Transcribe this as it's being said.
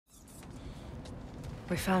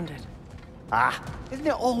We found it. Ah, isn't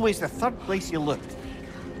it always the third place you looked?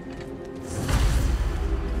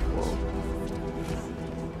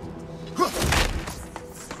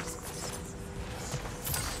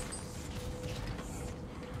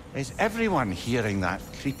 Is everyone hearing that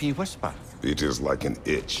creepy whisper? It is like an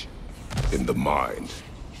itch in the mind.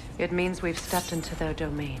 It means we've stepped into their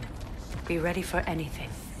domain. Be ready for anything.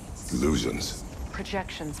 Illusions.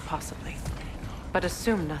 Projections, possibly. But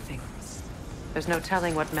assume nothing. There's no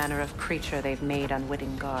telling what manner of creature they've made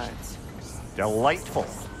unwitting guards. Delightful.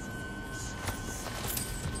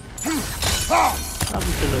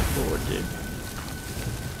 Something to look forward to.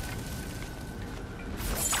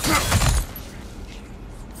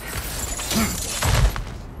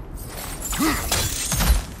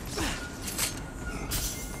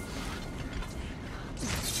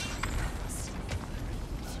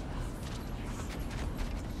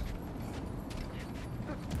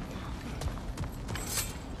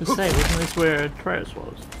 To say, wasn't this where Atreus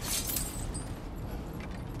was?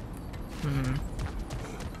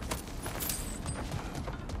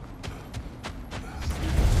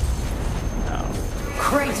 No.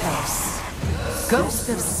 Kratos, ghost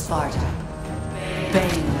of Sparta,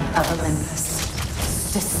 bane of Olympus,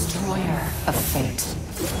 destroyer of fate,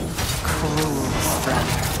 cruel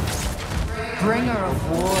striker, bringer of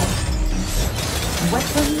war,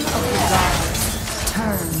 weapon of the gods,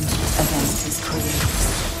 turned against his creators.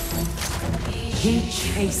 He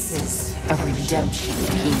chases a redemption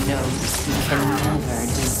he knows he can never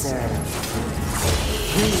deserve.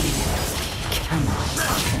 He cannot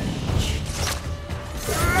change.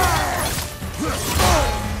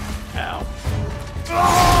 Ow.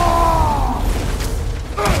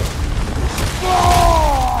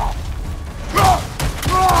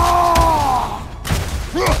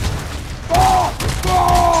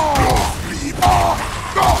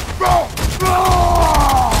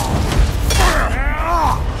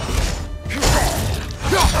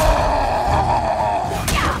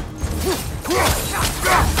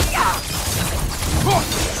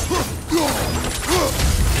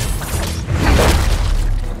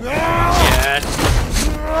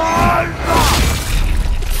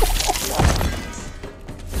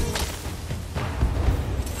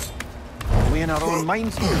 We in our own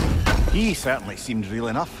minds here. He certainly seemed real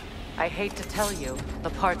enough. I hate to tell you, the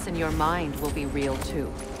parts in your mind will be real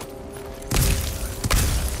too.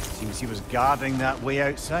 Seems he was guarding that way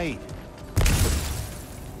outside.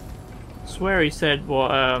 I swear he said what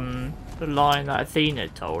the line that Athena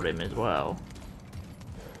told him as well.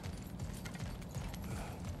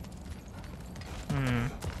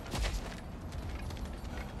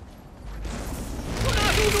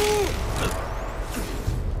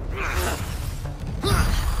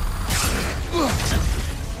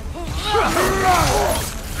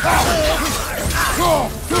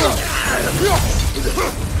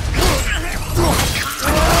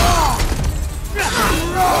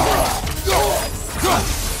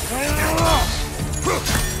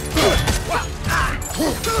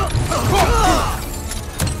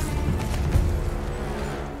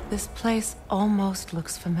 This place almost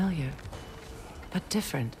looks familiar, but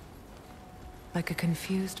different. Like a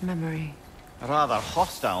confused memory. A rather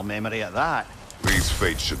hostile memory at that. These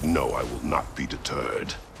fates should know I will not be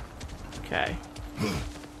deterred. Okay.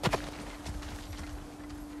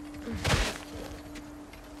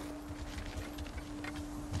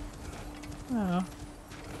 Oh.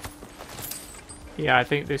 Yeah, I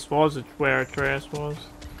think this was where Atreus was.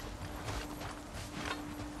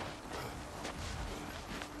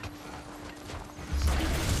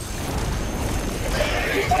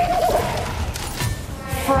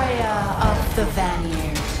 Freya of the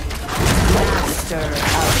Vanir, master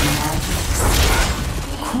of magics,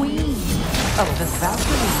 queen of the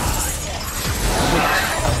Valkyries, witch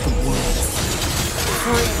of the woods,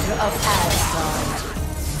 frigg of Asgard,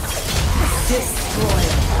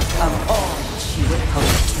 destroyer of all she would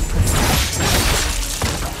hope to protect.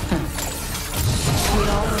 She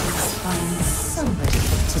always finds somebody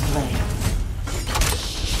to blame.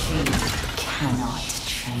 She cannot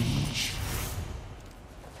change.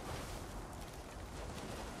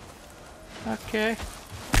 Okay.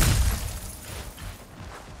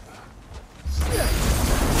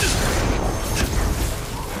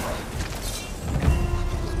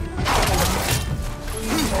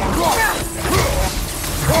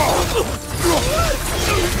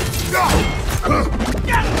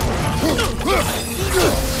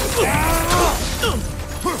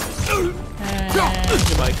 And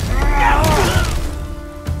goodbye.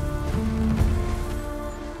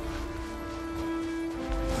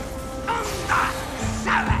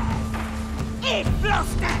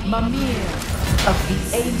 Mimir of the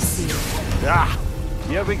Aesir, Ah,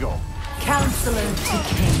 here we go. Counselor to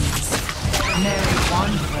Kings, Merry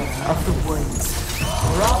Wanderer of the Woods,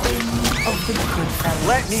 Robin of the Goodfellas.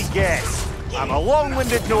 Let me guess. I'm a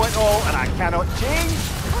long-winded know-it-all and I cannot change.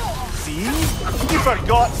 See? You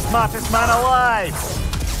forgot smartest man alive.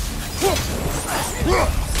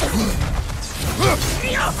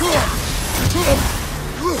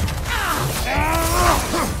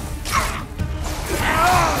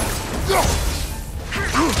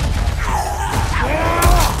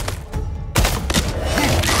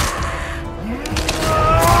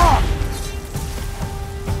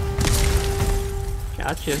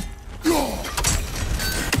 Gotcha.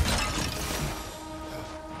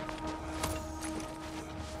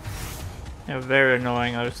 They're very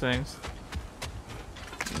annoying, those things.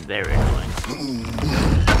 Very annoying.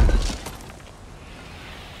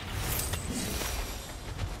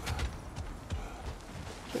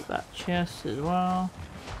 Get that chest as well.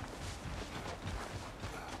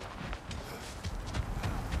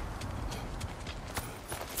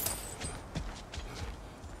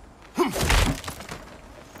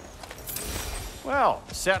 Well,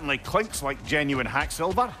 certainly clinks like genuine hack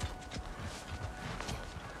silver.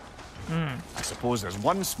 I suppose there's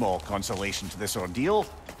one small consolation to this ordeal.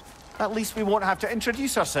 At least we won't have to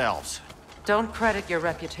introduce ourselves. Don't credit your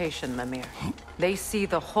reputation, Mimir. They see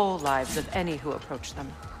the whole lives of any who approach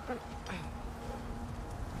them.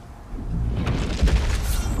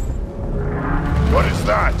 What is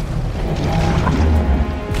that?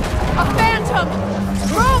 A phantom!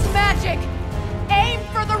 Room magic! Aim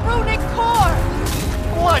for the runic core!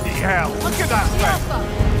 Bloody hell! Look at that thing! Alpha!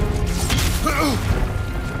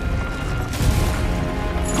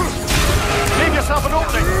 Leave yourself an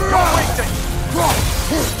opening! Don't waste it!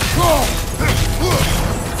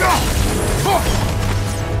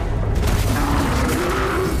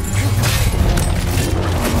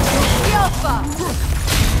 Alpha!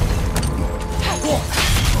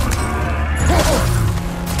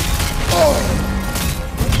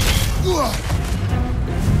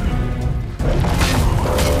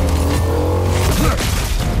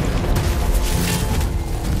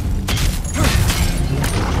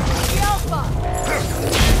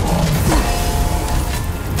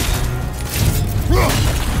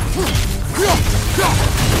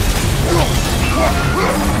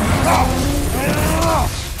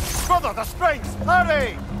 Brother, the springs!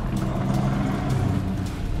 Hurry!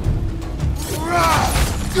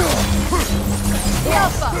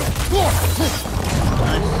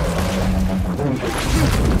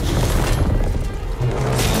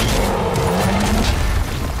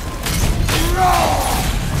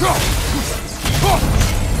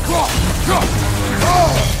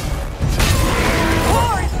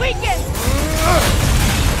 Core is weakened!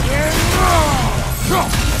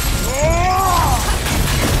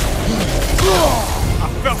 I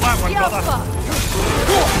felt that one, brother!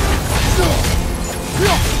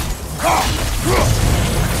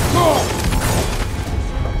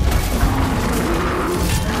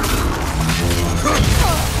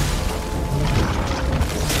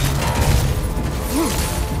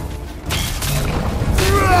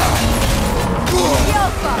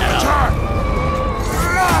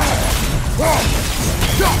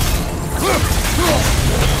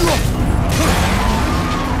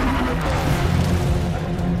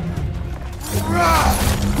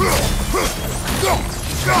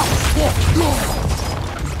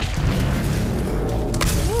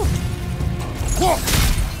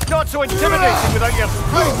 Not so intimidating without your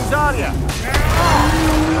springs, are you?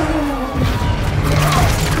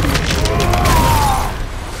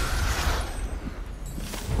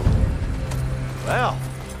 Well,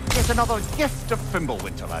 it's another gift of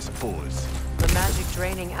Fimbulwinter, I suppose. The magic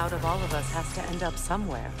draining out of all of us has to end up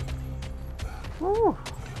somewhere. Ooh.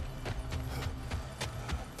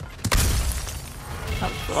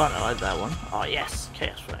 That's fun, I like that one. Oh yes,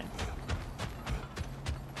 Chaos Flame.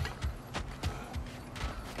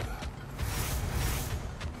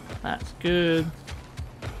 That's good.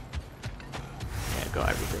 Yeah, got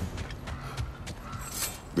everything.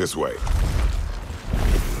 This way.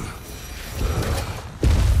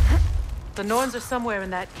 The Norns are somewhere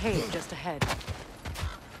in that cave just ahead.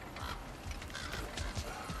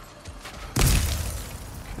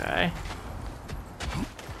 Okay.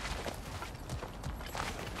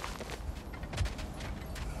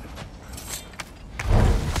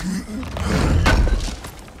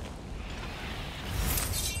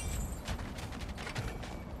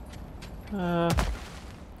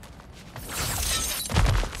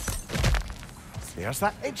 There's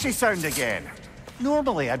that itchy sound again.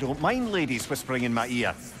 Normally, I don't mind ladies whispering in my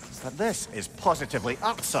ear. but this is positively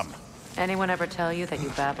irksome. Anyone ever tell you that you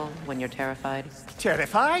babble when you're terrified?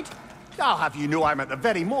 Terrified? I'll have you know I'm at the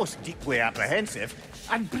very most deeply apprehensive.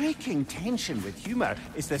 And breaking tension with humour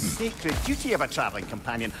is the sacred duty of a travelling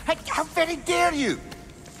companion. How very dare you!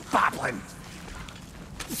 Babbling!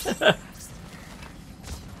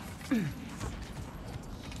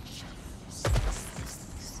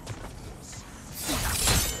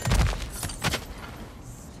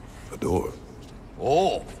 A door.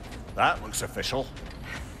 Oh, that looks official.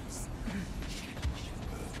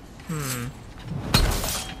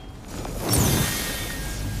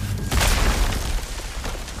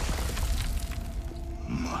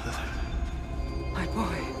 My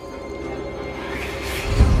boy.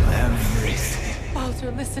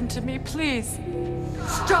 Baldur, listen to me, please.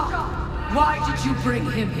 Stop! Why did you bring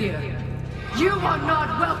him here? You are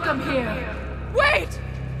not welcome here! Wait!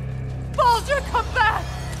 Baldur, come back!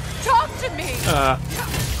 Talk to me! I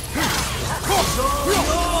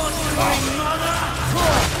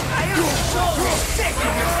am so sick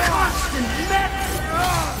of your constant menace!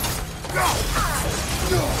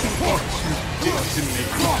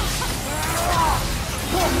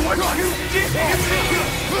 What you did to me!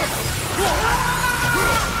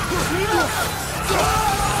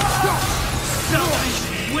 Selfish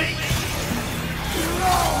witch!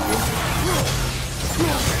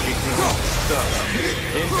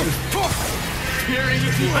 Hearing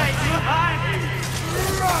you right behind!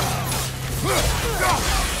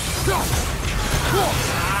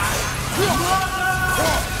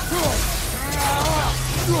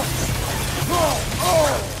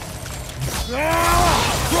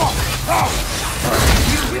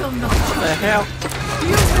 You will not. What the hell? You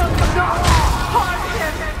will not harm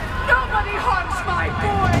him. Nobody harms my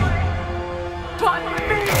boy, but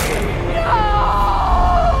me. No!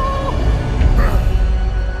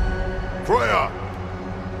 Freya!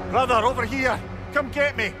 Brother, over here! Come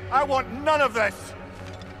get me! I want none of this!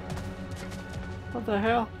 What the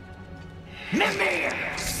hell? Mimir!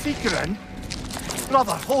 Secret?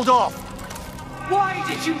 Brother, hold off! Why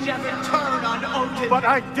did you never turn on Odin? But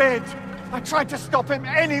I did! I tried to stop him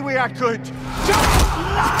any way I could!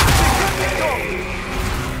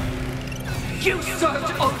 You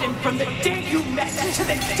served Odin from the day you met to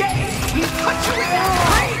the day he put you in that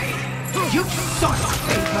grave! You sought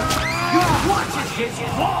favor! You wanted his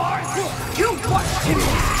wars! You watched him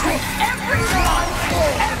take everyone,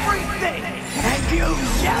 everything! And you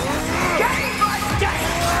never gave a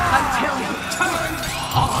damn until he turned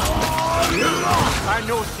on you! I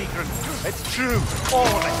know, Secret. It's true. All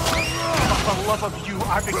of it. But for love of you,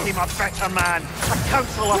 I became a better man. A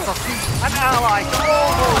counselor for peace. An ally to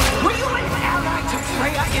all those. Were you an ally to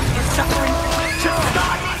Freya in his suffering? To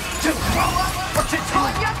Skadi? To Groa? Or to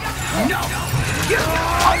Tanya? No! You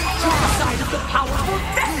are to the side of the powerful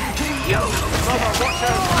then to you! Brother, watch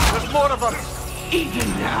out. There's more of them. Even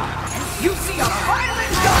now, you see a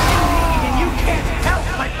violent guy in me and you can't help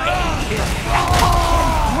but aid him and call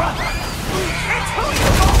him brother! It's who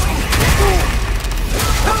you've always been!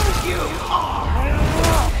 Who you are!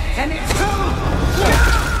 And it's who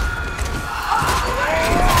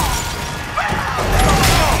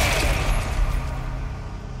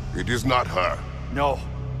you It is not her. No.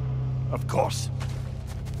 Of course.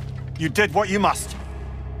 You did what you must.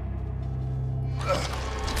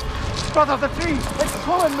 Brother, the tree! It's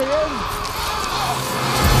pulling me in!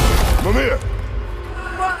 Mimir!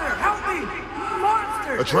 Brother, help me!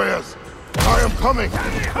 Monster! Atreus! I am coming!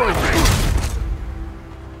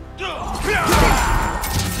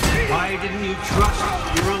 Why didn't you trust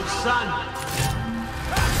your own son?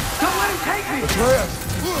 Don't let him take me! Atreus!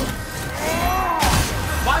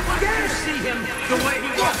 Why wouldn't you see him the way he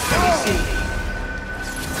wants to be seen?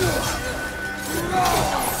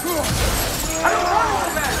 I don't want to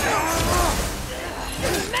go back!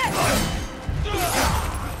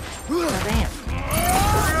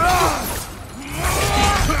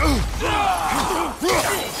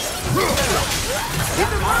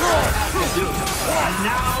 And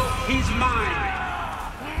now he's mine.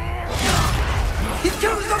 He's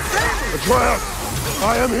killing some family! Atreus! I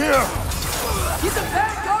am here! He's a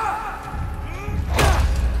bad guy!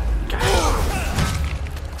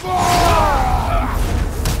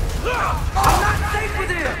 I'm not safe with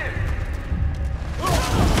him!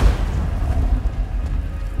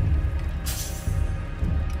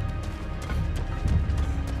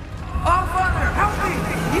 Oh, Father, help me!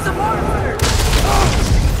 He's a monster!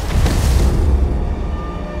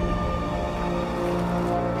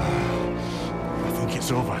 I think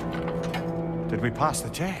it's over. Did we pass the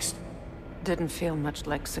test? Didn't feel much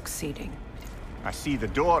like succeeding. I see the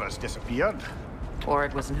door has disappeared. Or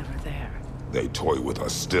it was never there. They toy with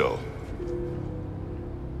us still.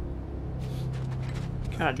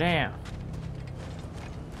 God damn.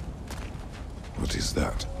 What is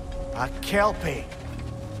that? A kelpie.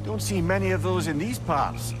 Don't see many of those in these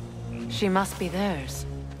parts. She must be theirs.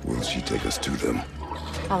 Will she take us to them?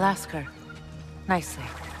 I'll ask her. Nicely.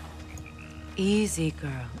 Easy,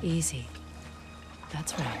 girl. Easy.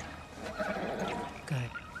 That's right. Good.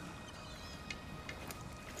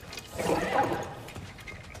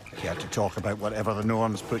 Care to talk about whatever the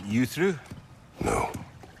Norns put you through? No.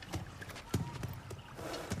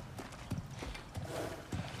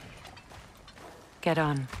 Get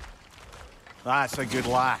on. That's a good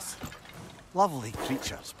lass. Lovely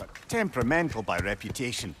creatures, but temperamental by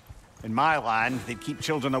reputation. In my land, they'd keep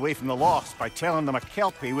children away from the lost by telling them a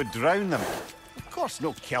kelpie would drown them. Of course,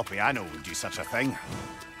 no kelpie I know would do such a thing.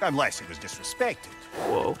 Unless it was disrespected.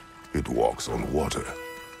 Whoa. It walks on water.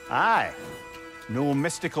 Aye. No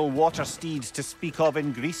mystical water steeds to speak of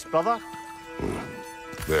in Greece, brother?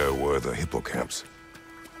 There were the hippocamps.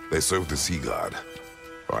 They served the sea god.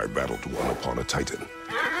 I battled one upon a titan.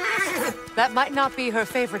 That might not be her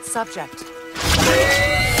favorite subject.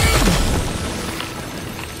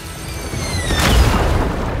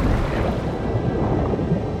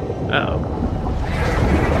 Uh-oh.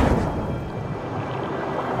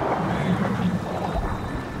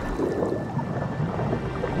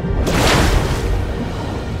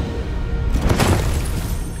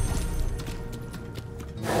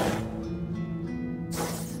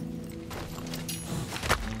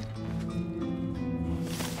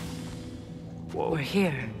 We're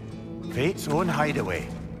here. Fate's own hideaway.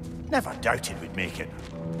 Never doubted we'd make it.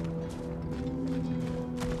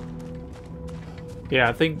 Yeah,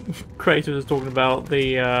 I think Kratos was talking about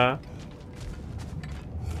the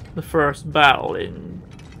first battle in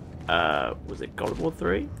was it God of War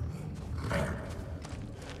 3?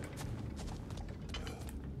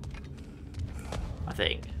 I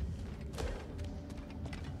think.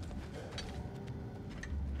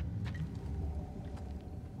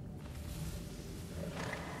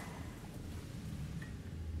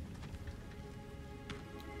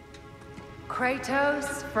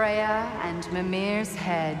 Kratos, Freya, and Mimir's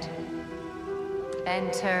head.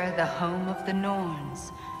 Enter the home of the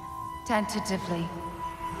Norns, tentatively.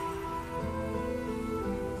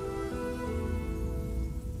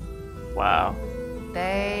 Wow.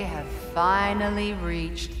 They have finally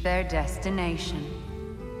reached their destination.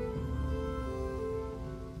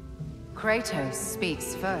 Kratos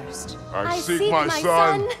speaks first. I seek my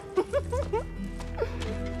son.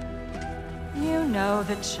 You know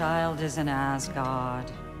the child is in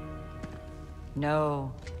Asgard.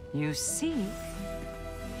 No, you seek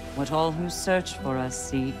what all who search for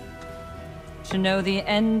us seek. To know the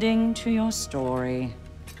ending to your story.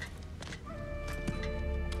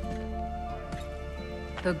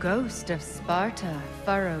 The ghost of Sparta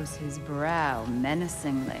furrows his brow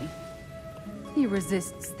menacingly. He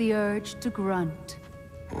resists the urge to grunt.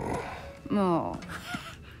 Oh,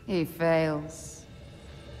 he fails.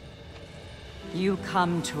 You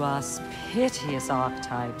come to us, piteous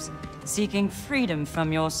archetypes, seeking freedom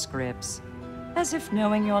from your scripts. As if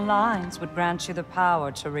knowing your lines would grant you the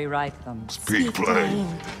power to rewrite them. Speak plain.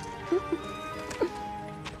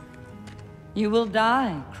 You will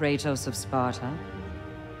die, Kratos of Sparta.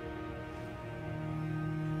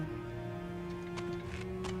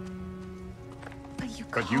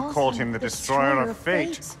 But you called him the destroyer of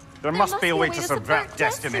fate. There must be a way to subvert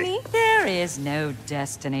destiny. There is no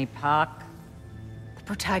destiny, Puck. The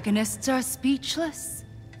protagonists are speechless.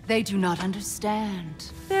 They do not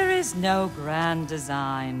understand. There is no grand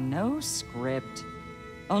design, no script.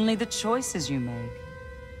 Only the choices you make.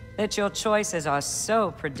 That your choices are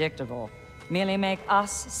so predictable merely make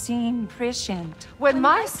us seem prescient. When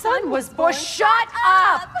my son was born, shut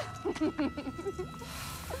up!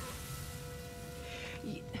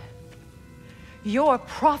 Your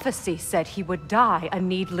prophecy said he would die a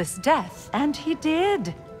needless death. And he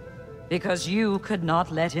did. Because you could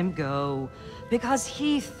not let him go. Because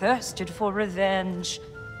he thirsted for revenge.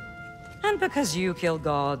 And because you kill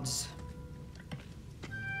gods.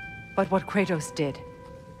 But what Kratos did,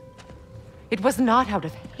 it was not out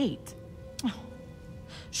of hate.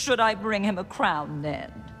 Should I bring him a crown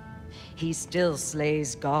then? He still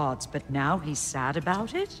slays gods, but now he's sad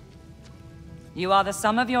about it? You are the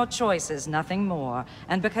sum of your choices, nothing more.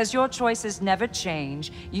 And because your choices never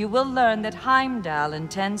change, you will learn that Heimdall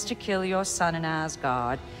intends to kill your son in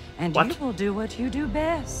Asgard. And you will do what you do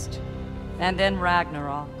best. And then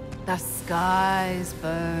Ragnarok. The skies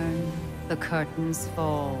burn, the curtains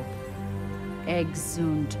fall.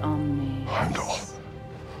 Exunt omnes. Heimdall.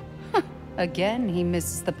 Again, he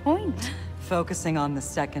misses the point. focusing on the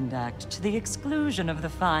second act to the exclusion of the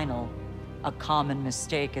final. A common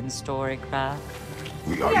mistake in storycraft.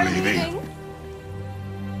 We are leaving.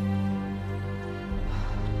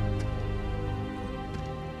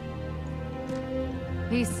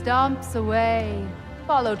 He stomps away,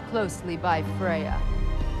 followed closely by Freya.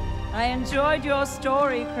 I enjoyed your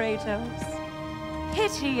story, Kratos.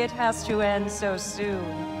 Pity it has to end so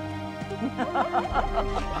soon.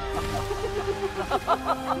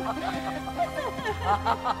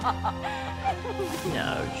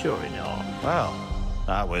 No, surely not. Well,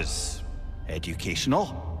 that was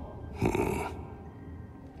educational.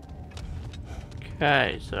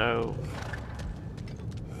 Okay, so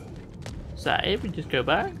is that it? We just go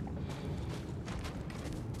back?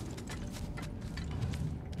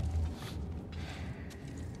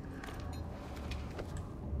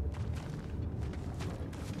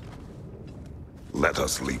 Let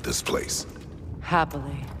us leave this place.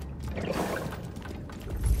 Happily.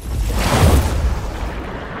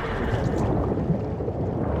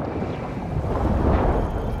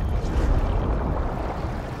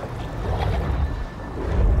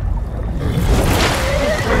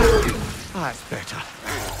 That's better.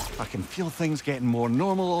 I can feel things getting more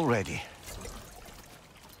normal already.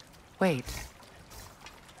 Wait.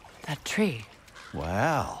 That tree.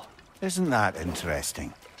 Well, isn't that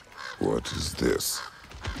interesting? What is this?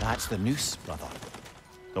 That's the noose, brother.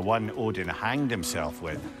 The one Odin hanged himself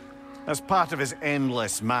with. As part of his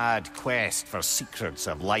endless, mad quest for secrets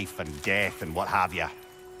of life and death and what have you.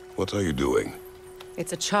 What are you doing?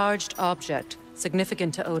 It's a charged object,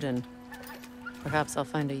 significant to Odin. Perhaps I'll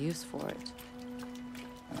find a use for it.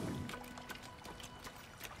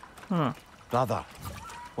 Brother,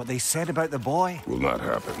 what they said about the boy? Will not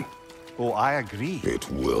happen. Oh, I agree. It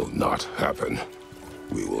will not happen.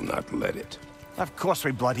 We will not let it. Of course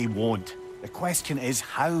we bloody won't. The question is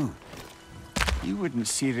how? You wouldn't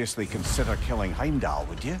seriously consider killing Heimdall,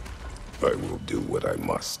 would you? I will do what I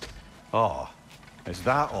must. Oh, is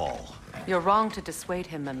that all? You're wrong to dissuade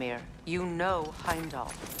him, Mimir. You know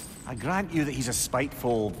Heimdall. I grant you that he's a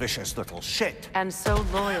spiteful, vicious little shit. And so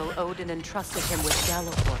loyal, Odin entrusted him with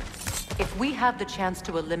Gjallarhorn. If we have the chance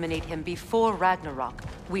to eliminate him before Ragnarok,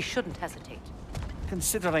 we shouldn't hesitate.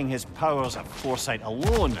 Considering his powers of foresight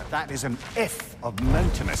alone, that is an if of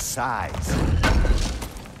mountainous size.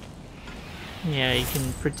 Yeah, you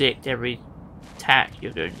can predict every attack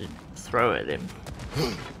you're going to throw at him.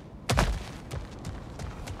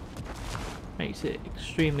 Makes it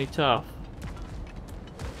extremely tough.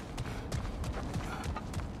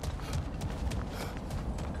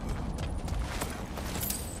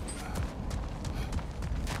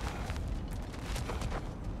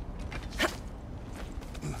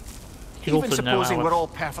 Even supposing we're all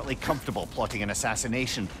perfectly comfortable plotting an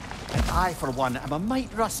assassination, and I, for one, am a mite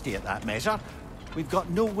rusty at that measure, we've got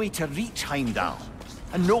no way to reach Heimdall,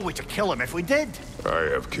 and no way to kill him if we did.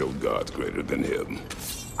 I have killed gods greater than him.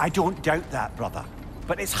 I don't doubt that, brother,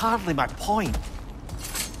 but it's hardly my point.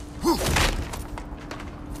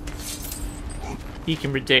 You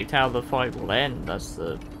can predict how the fight will end, that's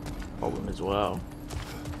the problem as well.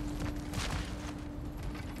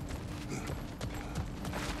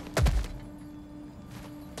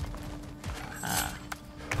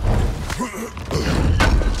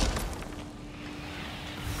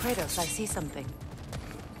 Kratos, I see something.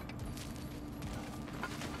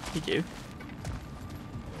 You do.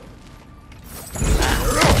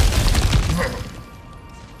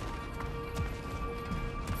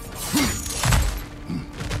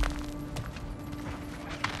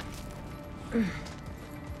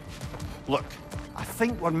 Look, I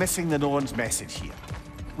think we're missing the Norns' message here.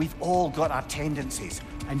 We've all got our tendencies,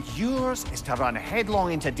 and yours is to run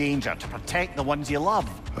headlong into danger to protect the ones you love.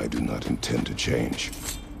 I do not intend to change.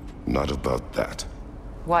 Not about that.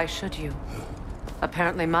 Why should you?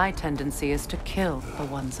 Apparently my tendency is to kill the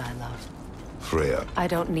ones I love. Freya, I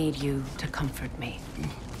don't need you to comfort me.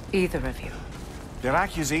 Either of you. Their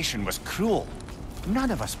accusation was cruel.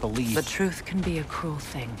 None of us believe... The truth can be a cruel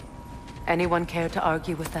thing. Anyone care to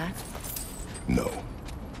argue with that? no.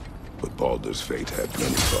 But Baldur's fate had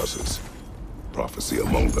many causes. Prophecy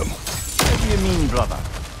among them. What do you mean, brother?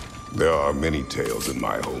 There are many tales in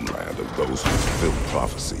my homeland of those who fulfilled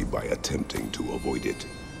prophecy by attempting to avoid it.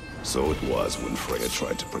 So it was when Freya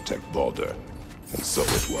tried to protect Baldur. And so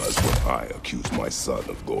it was when I accused my son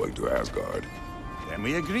of going to Asgard. Then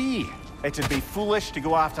we agree. It'd be foolish to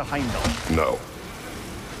go after Heimdall. No.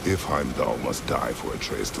 If Heimdall must die for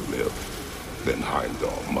Atreus to live, then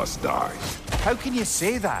Heimdall must die. How can you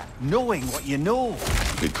say that, knowing what you know?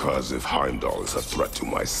 Because if Heimdall is a threat to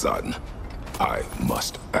my son, I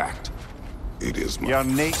must act. It is my... Your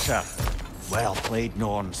nature. Well played,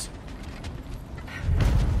 Norns.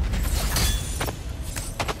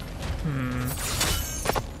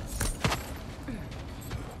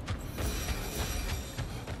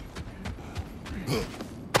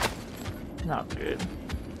 Not good.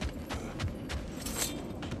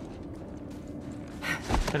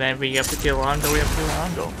 And then we have to kill Andor, we have to kill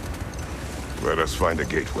Andor. Let us find a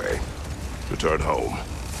gateway. Return home.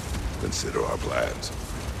 Consider our plans.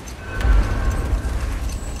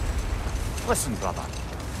 Listen, brother.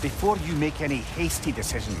 Before you make any hasty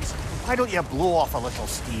decisions, why don't you blow off a little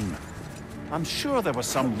steam? I'm sure there was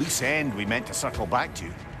some loose end we meant to circle back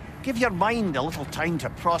to. Give your mind a little time to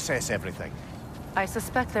process everything. I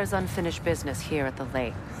suspect there's unfinished business here at the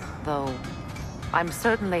lake, though I'm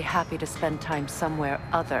certainly happy to spend time somewhere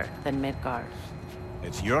other than Midgard.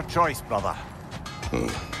 It's your choice, brother.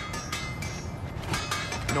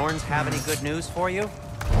 Norns have any good news for you?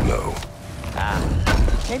 No.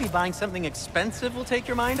 Maybe buying something expensive will take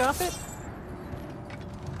your mind off it?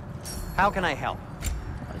 How can I help?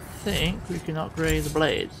 I think we can upgrade the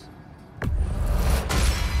blades.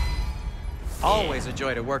 Always a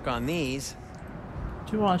joy to work on these.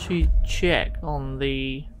 Do you want to actually check on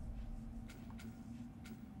the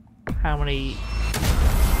how many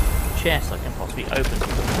chests I can possibly open?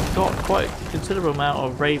 I've got quite a considerable amount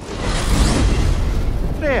of ravens.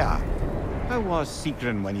 Freya, how was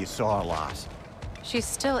Sigrun when you saw her last? She's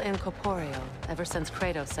still incorporeal, ever since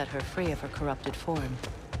Kratos set her free of her corrupted form.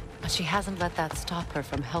 But she hasn't let that stop her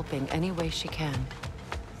from helping any way she can.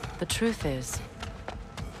 The truth is,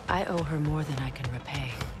 I owe her more than I can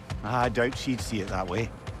repay. I doubt she'd see it that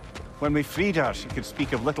way. When we freed her, she could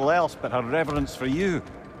speak of little else but her reverence for you.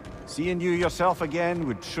 Seeing you yourself again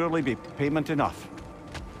would surely be payment enough.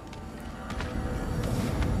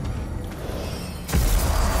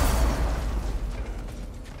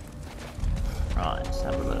 Right, let's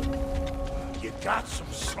have a look. You got some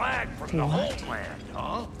slag from the homeland,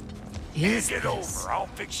 huh? Is Get over, I'll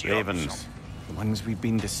fix you up Ravens, some. the ones we've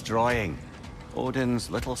been destroying. Odin's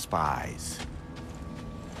little spies.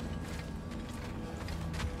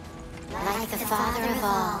 Like the father of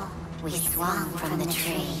all, we swung from the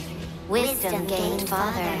tree. Wisdom gained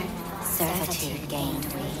father, servitude gained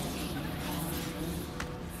we.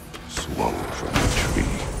 Swung from the tree.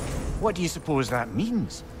 What do you suppose that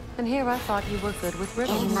means? And here I thought you were good with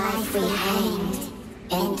riddles. In life we hanged,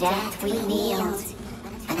 in death we kneeled,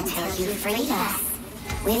 until you freed us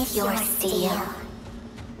with your steel.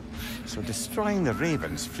 So destroying the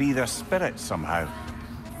ravens free their spirits somehow.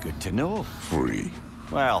 Good to know. Free.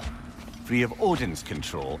 Well, free of Odin's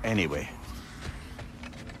control anyway.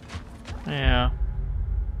 Yeah.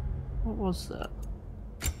 What was that?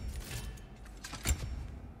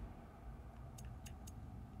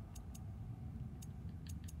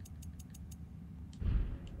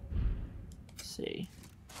 Let's see.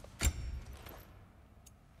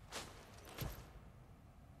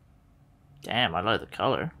 Damn, I like the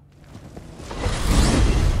color.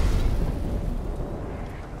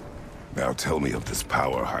 Now tell me of this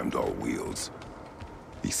power Heimdall wields.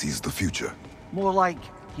 He sees the future. More like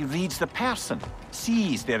he reads the person,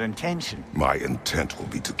 sees their intention. My intent will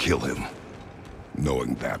be to kill him.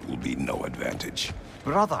 Knowing that will be no advantage.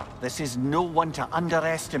 Brother, this is no one to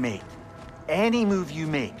underestimate. Any move you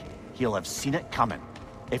make, he'll have seen it coming.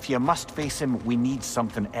 If you must face him, we need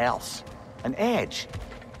something else. An edge.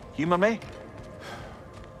 Humor me?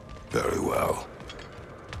 Very well.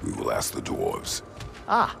 We will ask the dwarves.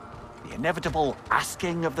 Ah, the inevitable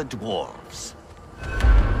asking of the dwarves.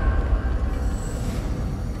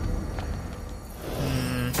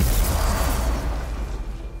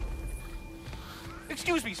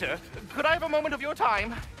 Excuse me, sir. Could I have a moment of your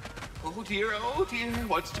time? Oh dear,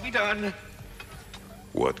 what's to be done?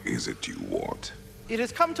 What is it you want? It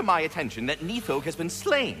has come to my attention that Nithog has been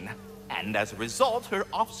slain, and as a result, her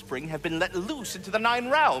offspring have been let loose into the Nine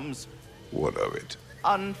Realms. What of it?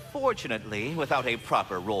 Unfortunately, without a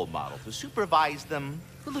proper role model to supervise them,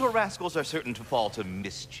 the little rascals are certain to fall to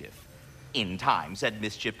mischief. In time, said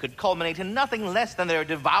mischief could culminate in nothing less than their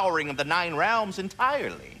devouring of the Nine Realms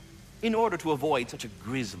entirely. In order to avoid such a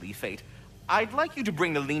grisly fate, I'd like you to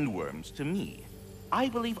bring the Lindworms to me. I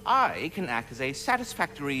believe I can act as a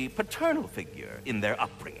satisfactory paternal figure in their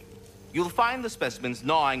upbringing. You'll find the specimens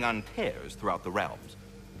gnawing on tears throughout the realms.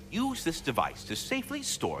 Use this device to safely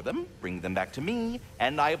store them, bring them back to me,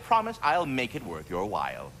 and I promise I'll make it worth your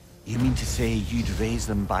while. You mean to say you'd raise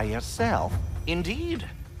them by yourself? Indeed.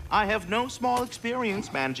 I have no small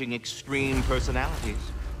experience managing extreme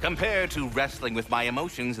personalities. Compared to wrestling with my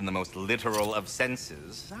emotions in the most literal of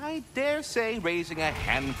senses, I dare say raising a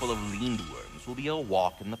handful of Lindworms will be a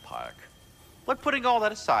walk in the park. But putting all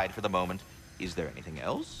that aside for the moment, Is there anything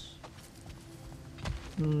else?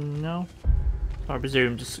 No. I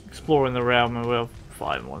presume just exploring the realm and we'll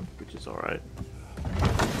find one, which is alright.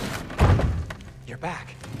 You're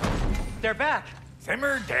back. They're back.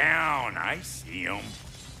 Simmer down. I see them.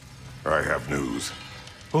 I have news.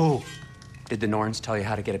 Ooh. Did the Norns tell you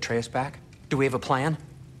how to get Atreus back? Do we have a plan?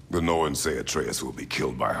 The Norns say Atreus will be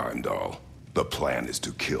killed by Heimdall. The plan is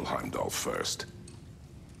to kill Heimdall first.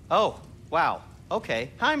 Oh, wow.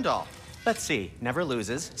 Okay, Heimdall. Let's see. Never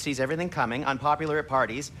loses, sees everything coming, unpopular at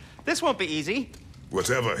parties. This won't be easy.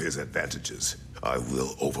 Whatever his advantages, I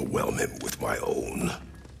will overwhelm him with my own.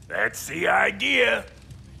 That's the idea.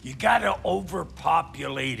 You gotta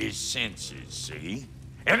overpopulate his senses, see?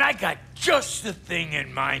 And I got just the thing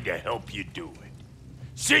in mind to help you do it.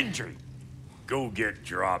 Sindri, go get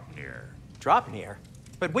Draupnir. Draupnir?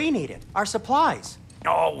 But we need it. Our supplies.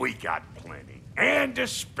 Oh, we got plenty. And to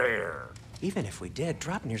spare. Even if we did,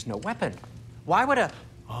 Draupnir's no weapon. Why would a...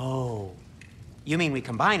 Oh. You mean we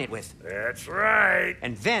combine it with... That's right.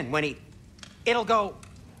 And then when he... It'll go...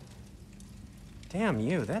 Damn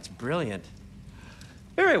you, that's brilliant.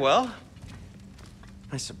 Very well.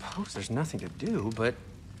 I suppose there's nothing to do, but...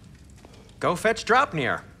 Go fetch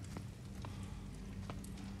Draupnir.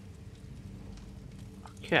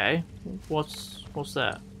 Okay, what's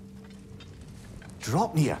that?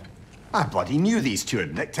 Draupnir? I bloody knew these two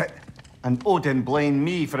had nicked it. And Odin blamed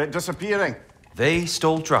me for it disappearing. They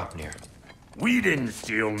stole Draupnir. We didn't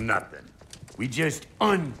steal nothing. We just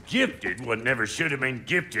ungifted what never should have been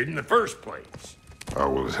gifted in the first place. How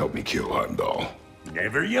will it help me kill Heimdall?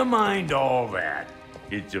 Never you mind all that.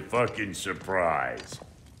 It's a fucking surprise.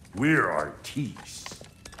 We're artistes.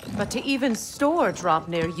 But to even store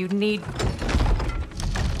Draupnir, you'd need...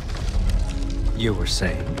 You were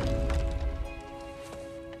saying?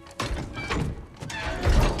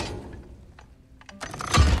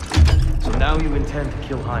 So now you intend to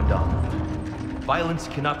kill Heimdall. Violence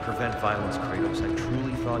cannot prevent violence, Kratos. I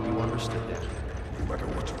truly thought you understood that. No matter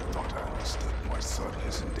what you thought I understood, my son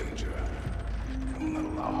is in danger. I will not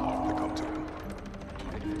allow harm to come to him.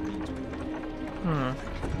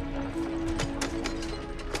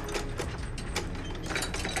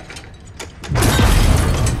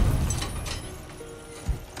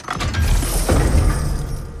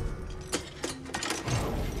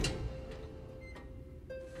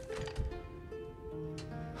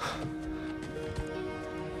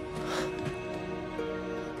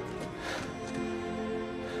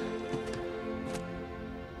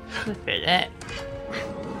 Look at that.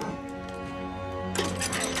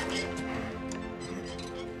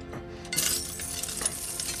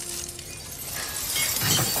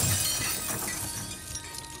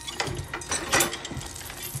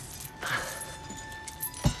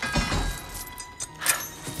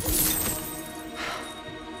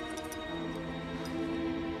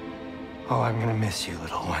 Oh, I'm gonna miss you,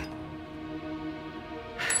 little one.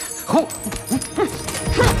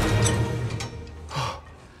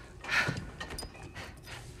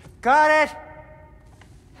 Got it!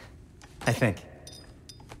 I think.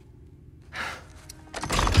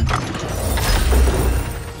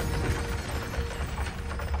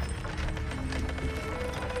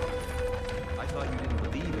 I thought you didn't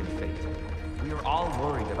believe in fate. We are all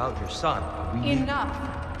worried about your son. But we Enough!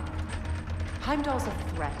 Heimdall's a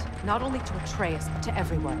threat, not only to Atreus, but to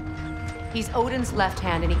everyone. He's Odin's left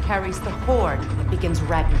hand, and he carries the horde that begins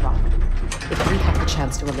Ragnarok. If we have the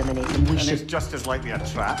chance to eliminate him, we should... And it's just as likely a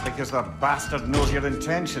trap because the bastard knows your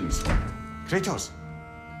intentions. Kratos,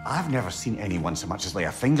 I've never seen anyone so much as lay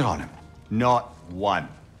a finger on him. Not one.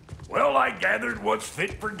 Well, I gathered what's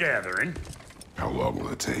fit for gathering. How long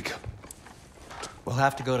will it take? We'll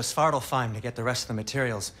have to go to Svartalfheim to get the rest of the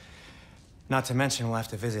materials. Not to mention we'll have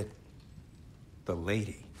to visit... the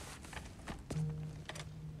lady.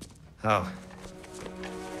 Oh.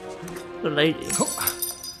 The lady.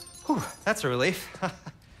 Whew, that's a relief. Huh?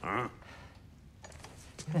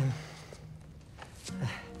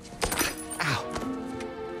 Ow.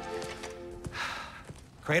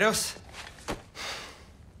 Kratos?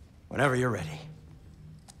 Whenever you're ready.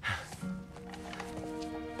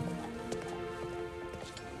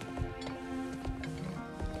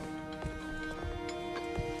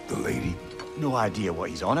 The lady? No idea what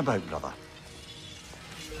he's on about, brother.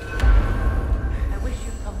 I wish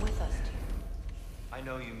you'd come with us, dear. I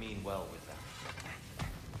know you mean well with them.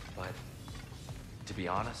 But, to be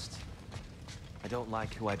honest, I don't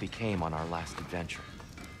like who I became on our last adventure.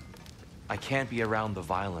 I can't be around the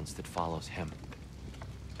violence that follows him.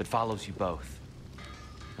 That follows you both.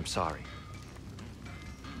 I'm sorry.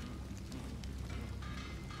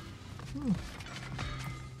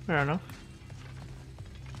 Fair enough.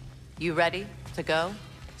 You ready to go?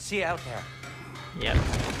 See you out there. Yep,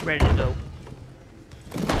 ready to go.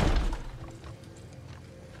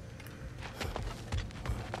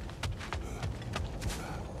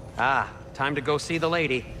 Ah, time to go see the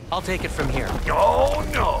lady. I'll take it from here. Oh,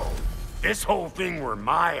 no. This whole thing were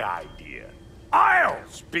my idea. I'll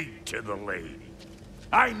speak to the lady.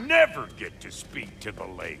 I never get to speak to the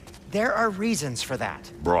lady. There are reasons for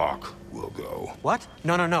that. Brock will go. What?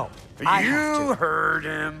 No, no, no. I have You to. heard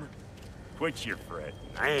him. Quit your fretting.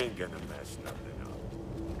 I ain't gonna mess nothing up.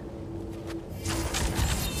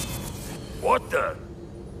 What the?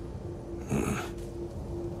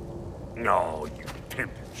 No, you pimpin'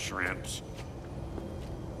 shrimps.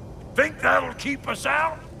 Think that'll keep us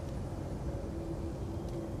out?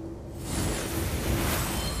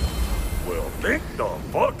 Well, think the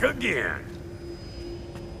fuck again.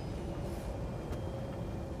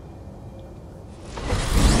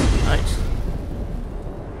 Nice.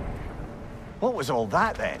 What was all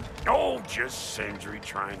that then? Oh, just Sindri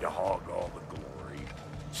trying to hog all the glory.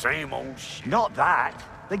 Same old shit. Not that.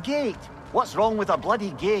 The gate. What's wrong with a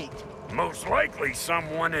bloody gate? Most likely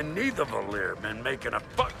someone in Nidavellir been making a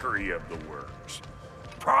fuckery of the works.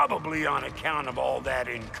 Probably on account of all that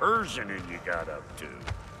incursioning you got up to.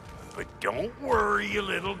 But don't worry, you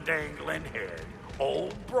little dangling head.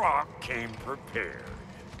 Old Brock came prepared.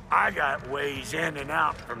 I got ways in and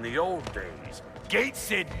out from the old days. Gates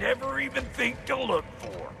they'd never even think to look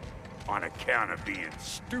for, on account of being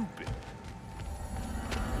stupid.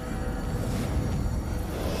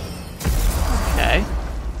 Okay.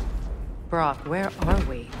 Brock, where are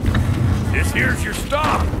we? This here's your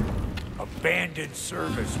stop. Abandoned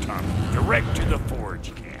service tunnel, direct to the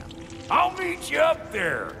forge camp. I'll meet you up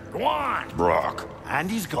there. Go on. Brock.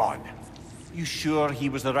 And he's gone. You sure he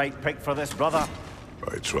was the right pick for this, brother?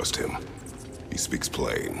 I trust him. He speaks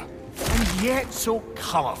plain. And yet so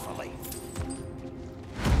colorfully.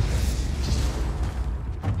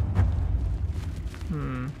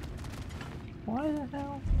 Why the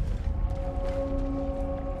hell?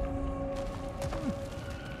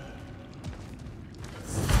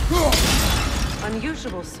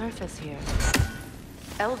 Unusual surface here.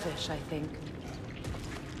 Elvish, I think.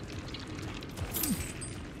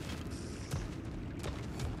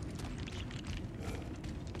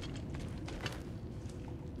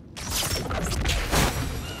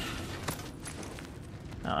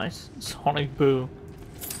 Nice. Sonic boom.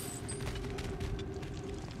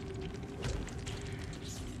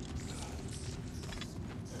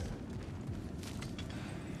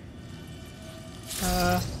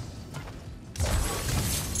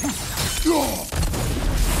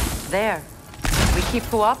 There. We keep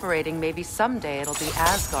cooperating, maybe someday it'll be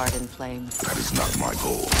Asgard in flames. That is not my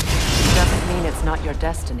goal. Doesn't mean it's not your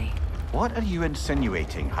destiny. What are you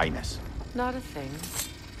insinuating, Highness? Not a thing.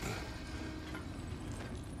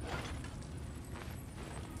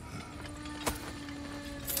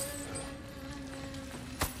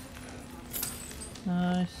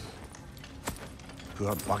 Nice.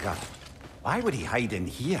 Poor bugger. Why would he hide in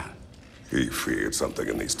here? He feared something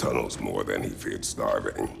in these tunnels more than he feared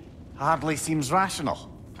starving. Hardly seems rational.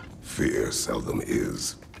 Fear seldom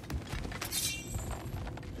is.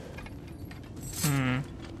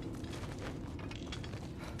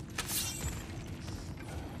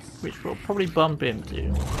 Which we'll probably bump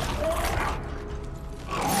into.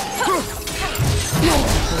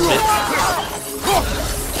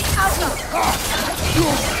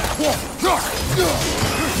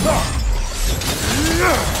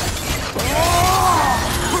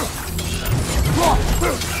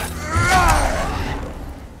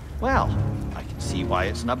 Well, I can see why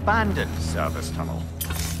it's an abandoned service tunnel.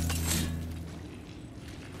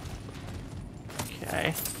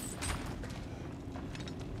 Okay.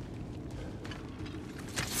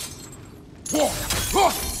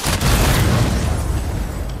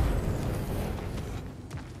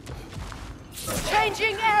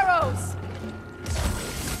 Changing arrows!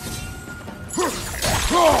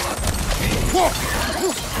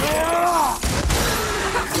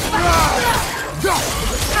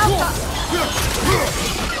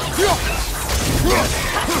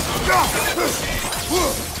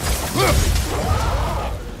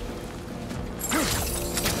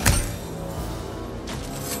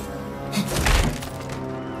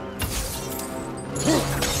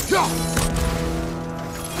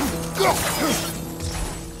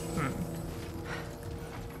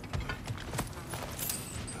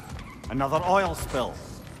 Another oil spill.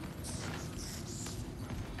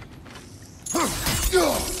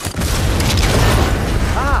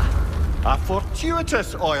 Ah! A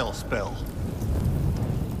fortuitous oil spill.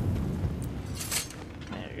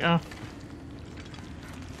 There you go.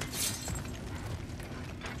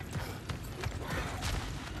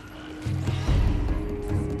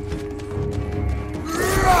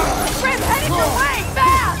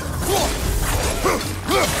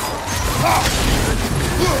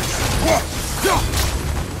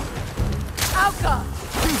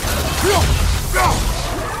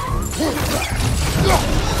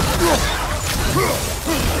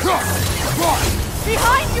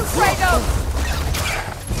 Behind you, Kratos!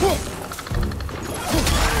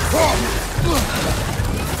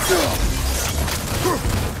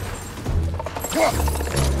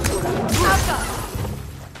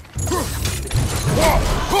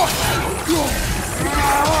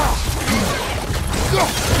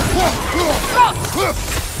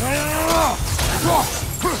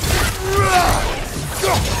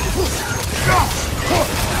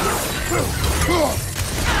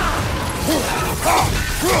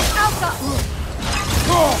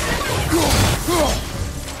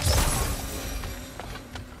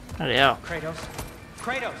 Hurry up. Kratos.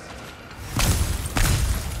 Kratos!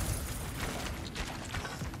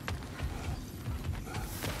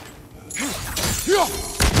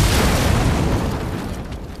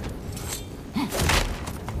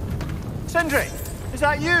 Sindri, is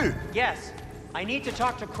that you? Yes, I need to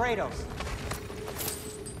talk to Kratos.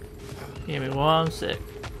 Give me 1 sec.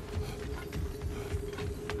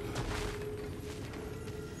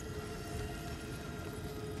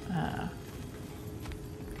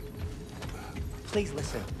 Please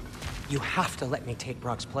listen. You have to let me take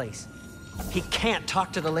Brock's place. He can't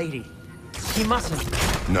talk to the lady. He mustn't.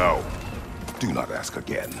 No. Do not ask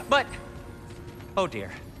again. But... Oh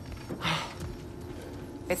dear.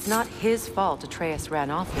 It's not his fault Atreus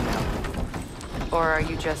ran off, you know. Or are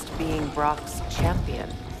you just being Brock's champion?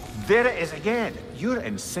 There it is again. You're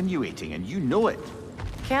insinuating and you know it.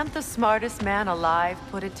 Can't the smartest man alive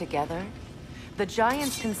put it together? The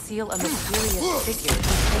giants conceal a mysterious figure who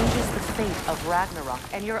changes the fate of Ragnarok,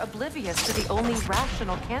 and you're oblivious to the only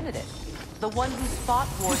rational candidate. The one who's fought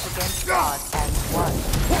wars against gods and won.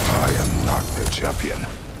 I am not their champion.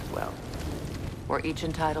 Well, we're each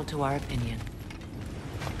entitled to our opinion.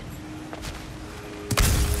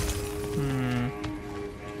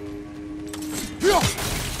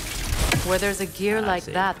 Where there's a gear like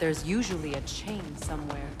that, there's usually a chain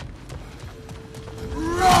somewhere.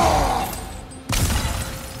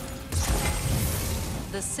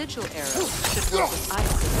 The sigil arrow should work with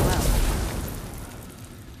ice as well.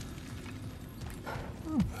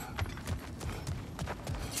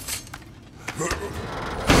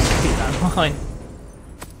 Keep that in mind.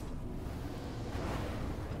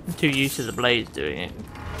 I'm too used to the blades doing it.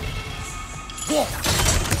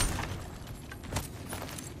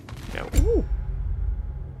 Go. Ooh.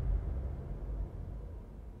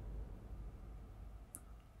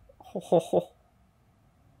 Ho ho ho.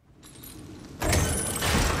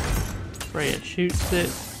 Freya shoots it.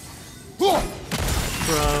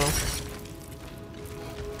 Throw.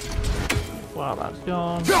 Wow, that's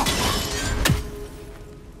gone.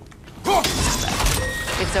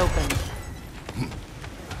 It's open.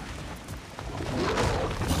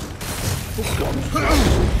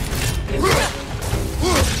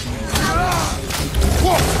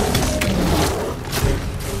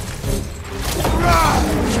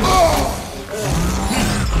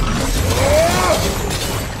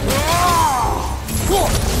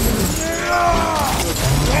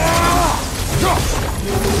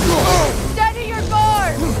 Steady your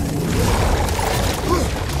guard!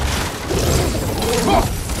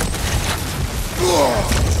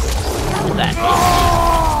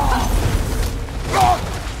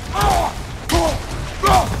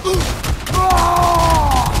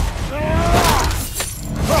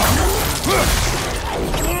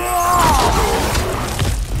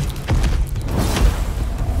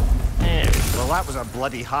 Well, that was a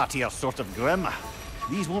bloody heartier sort of grim.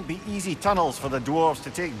 These won't be easy tunnels for the dwarves to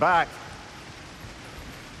take back.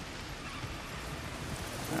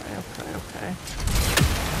 Okay.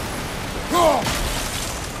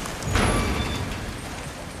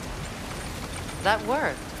 That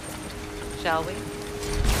worked. Shall we?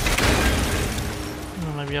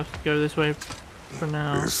 Well, maybe I have to go this way for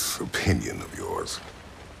now. This opinion of yours,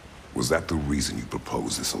 was that the reason you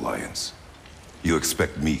proposed this alliance? You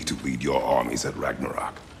expect me to lead your armies at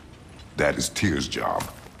Ragnarok? That is Tyr's job,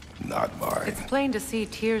 not mine. It's plain to see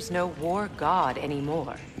Tyr's no war god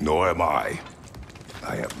anymore. Nor am I.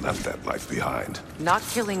 I have left that life behind. Not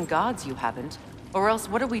killing gods, you haven't. Or else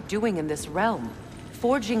what are we doing in this realm?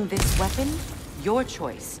 Forging this weapon? Your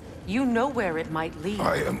choice. You know where it might lead.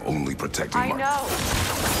 I am only protecting I my... know.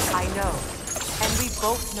 And we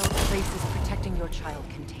both know the places protecting your child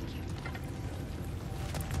can take you.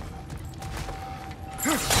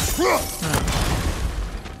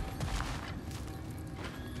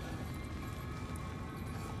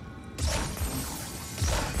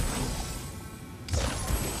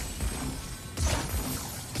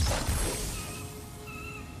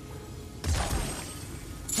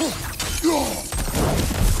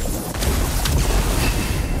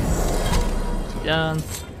 done.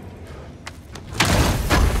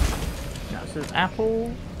 That's an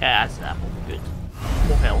apple. Yeah, that's an apple. Good.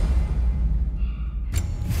 More health.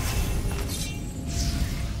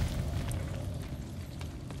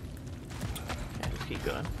 Okay, let's keep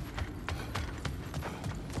going.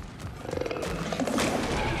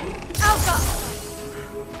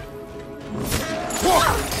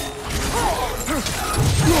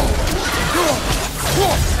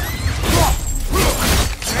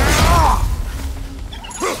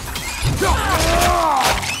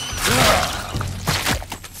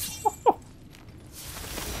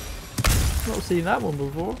 Not seen that one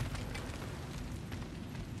before.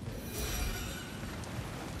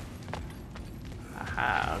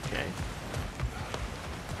 Aha, okay.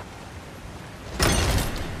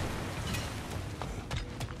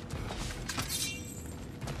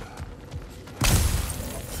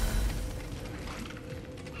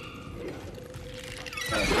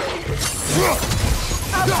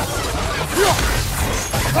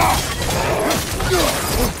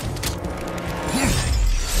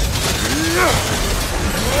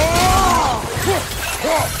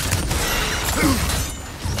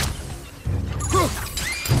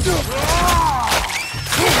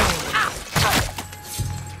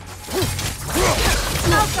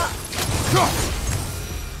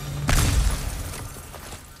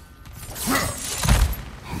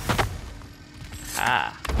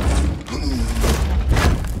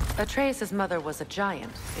 Atreus' mother was a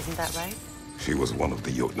giant, isn't that right? She was one of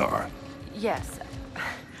the Jotnar. Yes.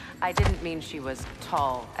 I didn't mean she was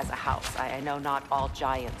tall as a house. I know not all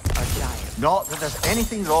giants are giants. Not that there's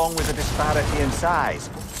anything wrong with the disparity in size.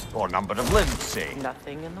 Or number of limbs, say.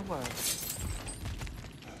 Nothing in the world.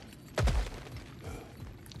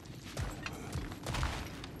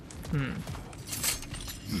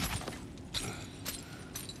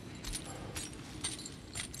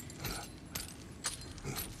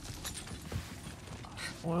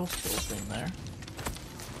 Oil spill thing there.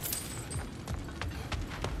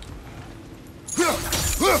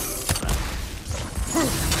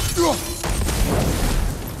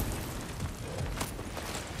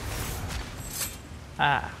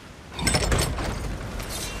 Ah.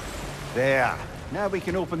 There. Now we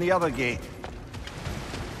can open the other gate.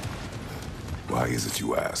 Why is it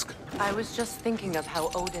you ask? I was just thinking of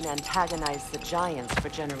how Odin antagonized the giants for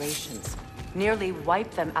generations. Nearly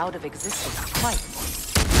wiped them out of existence twice.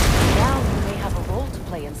 Now you may have a role to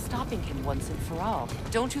play in stopping him once and for all.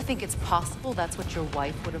 Don't you think it's possible that's what your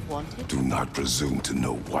wife would have wanted? Do not presume to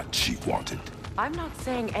know what she wanted. I'm not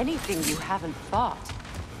saying anything you haven't thought.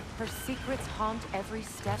 Her secrets haunt every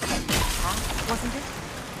step of your path, wasn't it?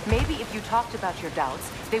 Maybe if you talked about your doubts,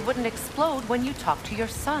 they wouldn't explode when you talked to your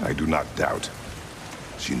son. I do not doubt.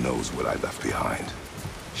 She knows what I left behind.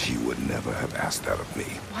 She would never have asked that of me.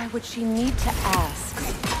 Why would she need to ask?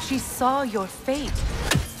 She saw your fate.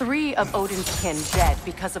 3 of Odin's kin dead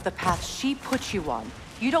because of the path she put you on.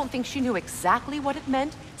 You don't think she knew exactly what it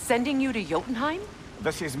meant, sending you to Jotunheim?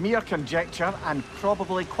 This is mere conjecture, and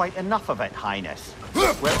probably quite enough of it, Highness.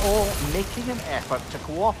 We're all making an effort to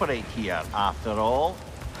cooperate here, after all.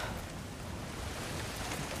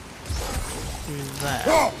 Who's that?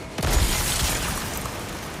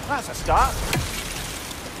 That's a start.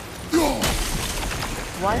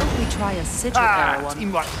 Why don't we try a sigil arrow on...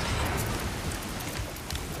 Teamwork.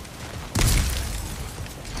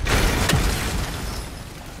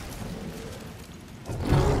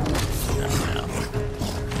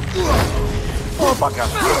 Oh, bugger.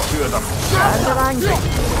 2 of them. And they're angry.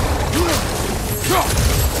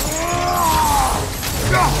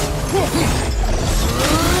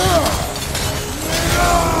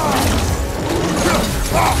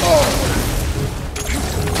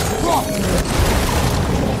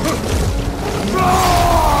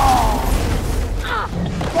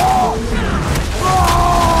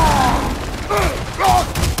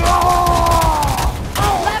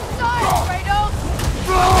 Left side, Kratos!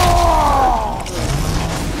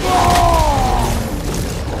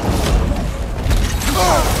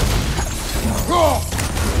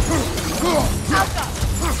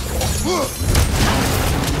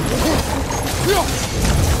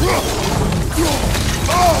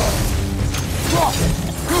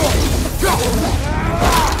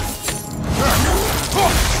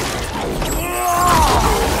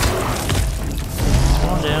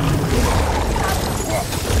 On down.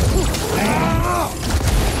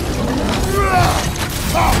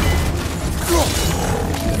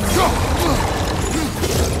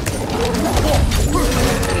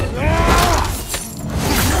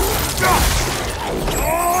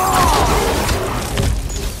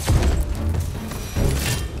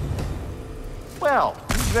 Well,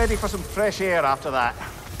 He's ready for some fresh air after that.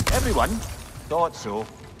 Everyone thought so.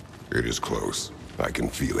 It is close. I can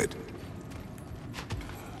feel it.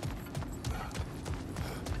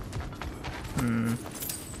 So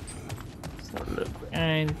look,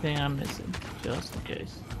 anything I'm missing, just in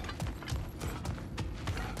case.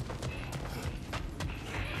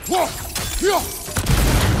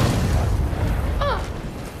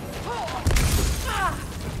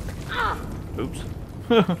 Oops.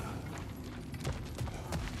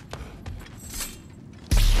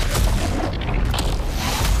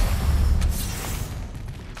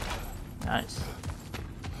 Nice.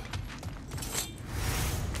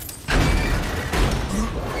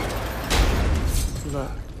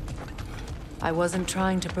 Look, I wasn't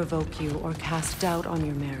trying to provoke you or cast doubt on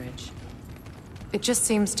your marriage. It just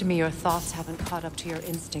seems to me your thoughts haven't caught up to your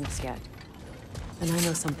instincts yet. And I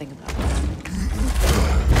know something about it.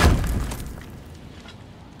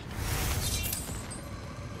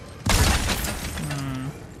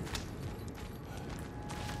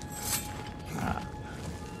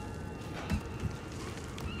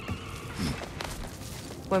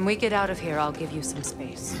 When we get out of here, I'll give you some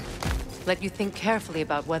space. Let you think carefully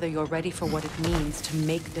about whether you're ready for what it means to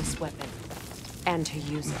make this weapon, and to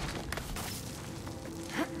use it.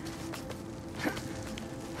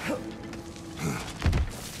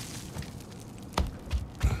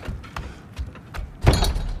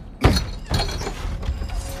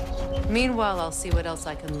 Meanwhile, I'll see what else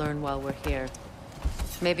I can learn while we're here.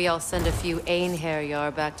 Maybe I'll send a few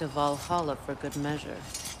Einherjar back to Valhalla for good measure.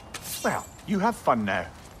 Well, you have fun now.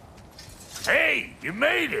 Hey, you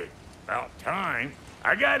made it! About time.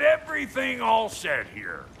 I got everything all set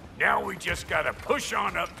here. Now we just gotta push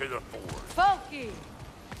on up to the fort. Folky!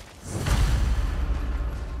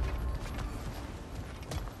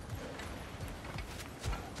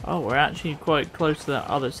 Oh, we're actually quite close to that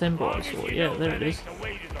other symbol I saw. Yeah, there it is.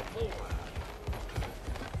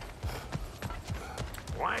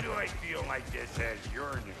 Why do I feel like this has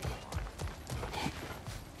your name on it?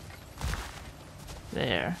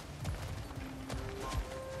 There.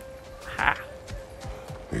 Ha!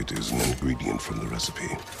 It is an ingredient from the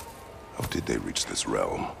recipe. How did they reach this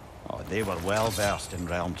realm? Oh, they were well versed in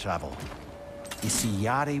realm travel. You see,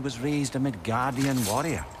 Yari was raised a Midgardian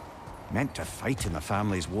warrior. Meant to fight in the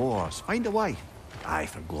family's wars, find a wife, die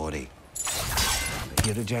for glory. But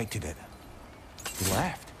he rejected it. He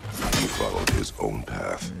left. He followed his own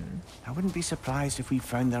path. I wouldn't be surprised if we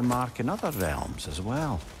found their mark in other realms as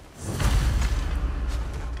well.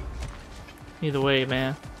 Either way,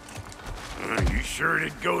 man. You sure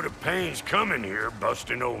did go to pains coming here,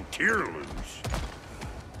 busting old Tyr loose.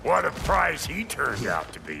 What a prize he turned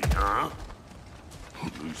out to be, huh?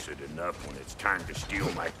 Lucid enough when it's time to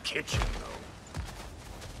steal my kitchen,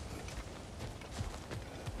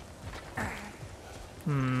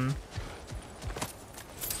 though.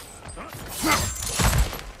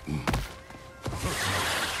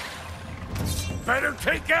 Better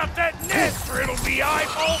take out that net, or it'll be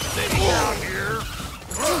eyeball city out here.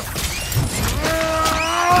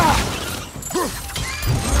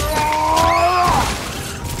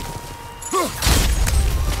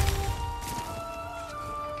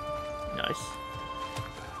 Nice.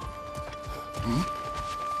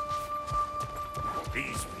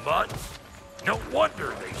 These mutts? No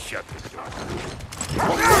wonder they shut the door.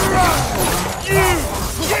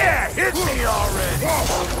 Yeah, hit me already!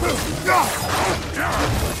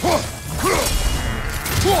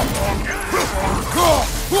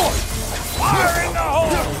 Fire in the hole!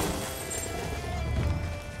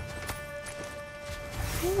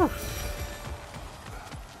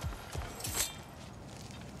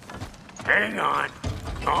 Hang on.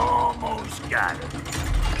 Almost got it.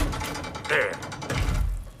 There.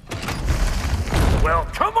 Well,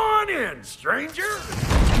 come on in, stranger.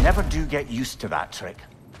 Never do get used to that trick.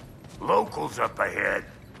 Locals up ahead.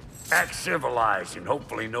 Act civilized and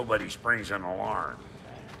hopefully nobody springs an alarm.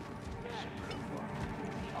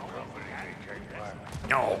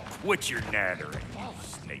 No, quit your nattering, you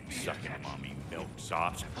snake-sucking mommy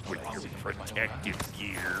milksops with your protective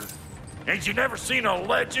gear. Ain't you never seen a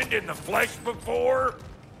legend in the flesh before?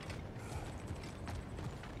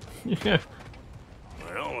 Well,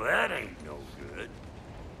 that ain't no good.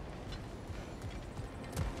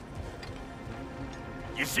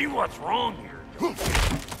 You see what's wrong here, don't you?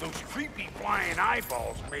 Those creepy flying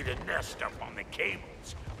eyeballs made a nest up on the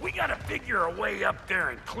cables. We gotta figure a way up there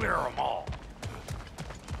and clear them all.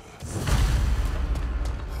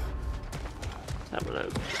 Let's have a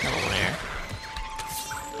look. Come over there.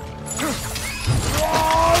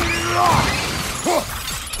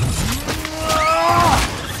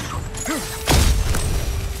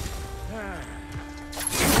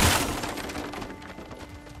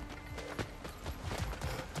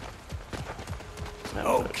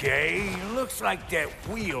 Okay, looks like that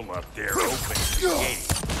wheel up there opens the gate.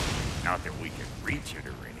 Not that we can reach it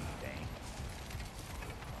or anything.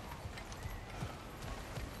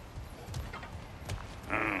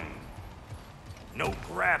 No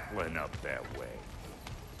grappling up that way.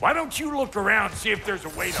 Why don't you look around and see if there's a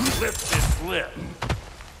way to lift this lift?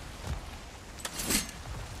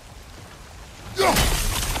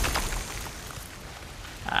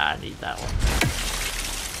 I need that one.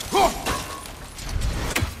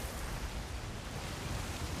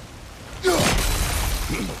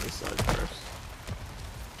 This side first.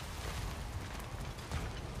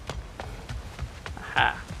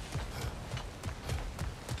 Aha.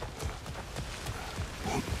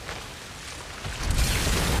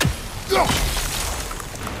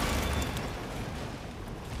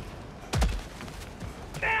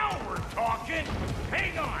 Now we're talking!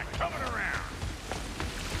 Hang on, coming around.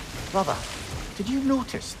 Brother, did you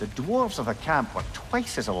notice the dwarves of the camp were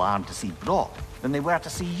twice as alarmed to see Brock than they were to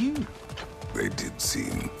see you? They did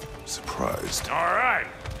seem surprised. All right.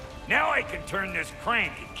 Now I can turn this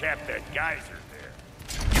crank and cap that geyser there.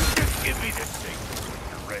 You just give me the signal when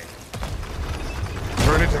you're ready.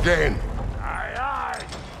 Turn it again. Aye, aye.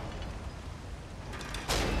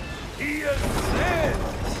 He ascends.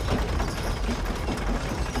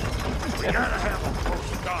 We gotta have a close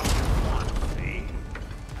stop at once, see?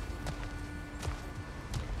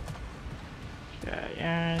 Okay,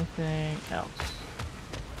 anything else?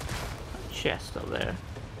 Chest up there.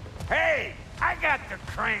 Hey, I got the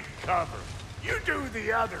crank covered. You do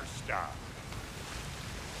the other stuff.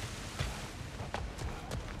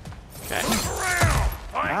 Okay. Look around.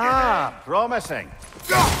 Ah, promising.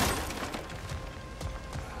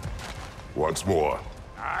 Once more.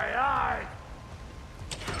 Aye, aye.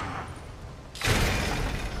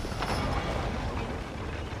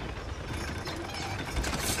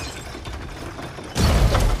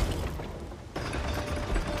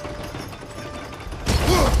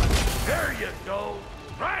 There you go.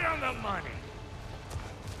 Right on the money.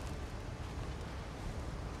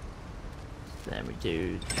 Then we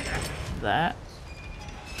do that.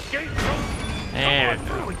 Get those. There. Come on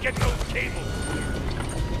through and get those cables.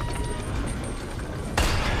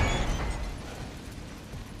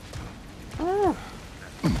 Ooh.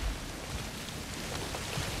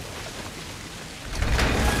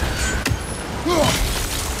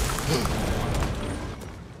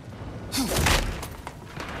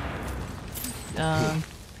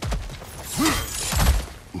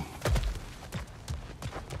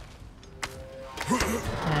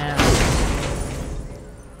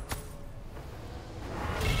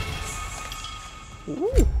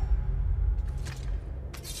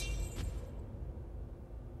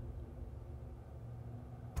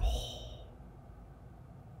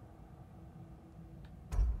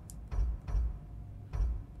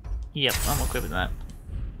 Yep, I'm equipping that.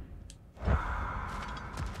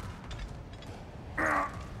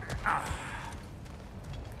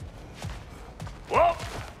 Well,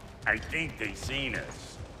 I think they seen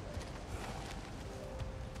us.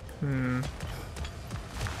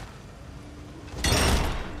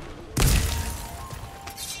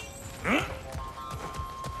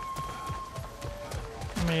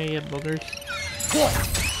 Maybe boogers.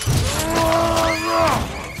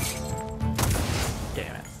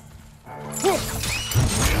 Damn it.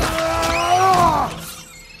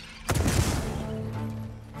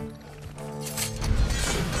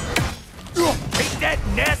 Take that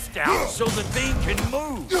nest out so the thing can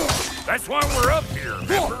move. That's why we're up here,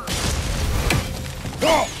 remember?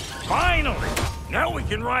 Finally! Now we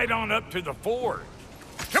can ride on up to the forge.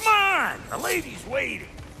 Come on! The lady's waiting.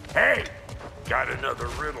 Hey, got another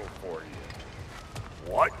riddle for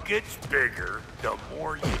you. What gets bigger the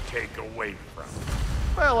more you take away from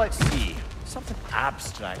it? Well, let's see. Something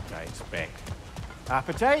abstract, I expect.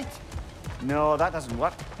 Appetite? No, that doesn't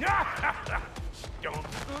work. Stomp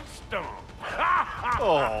the stomp.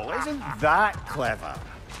 Oh, isn't that clever?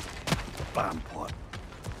 Bampot.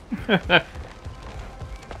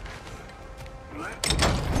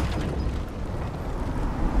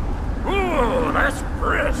 Ooh, that's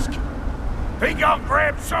brisk. Think I'll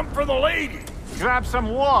grab some for the lady? Grab some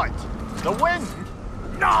what? The wind?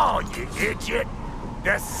 No, you idiot.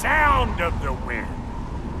 The sound of the wind.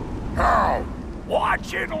 How?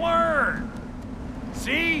 Watch and learn.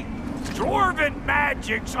 See? Dwarven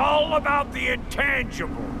magic's all about the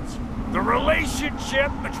intangibles. The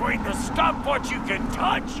relationship between the stuff what you can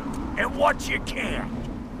touch and what you can't.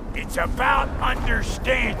 It's about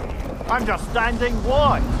understanding. Understanding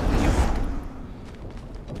what?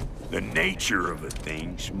 The nature of a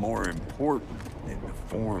thing's more important than the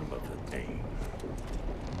form of a thing.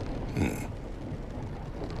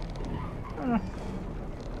 The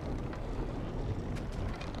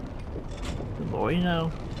more you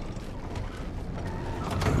know.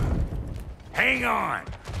 Hang on!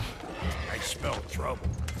 I smell trouble.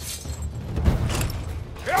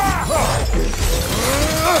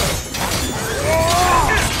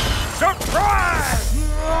 Surprise!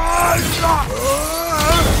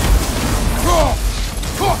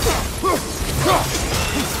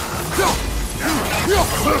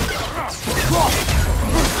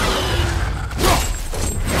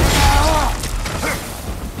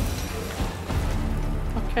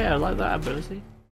 Okay, I like that ability.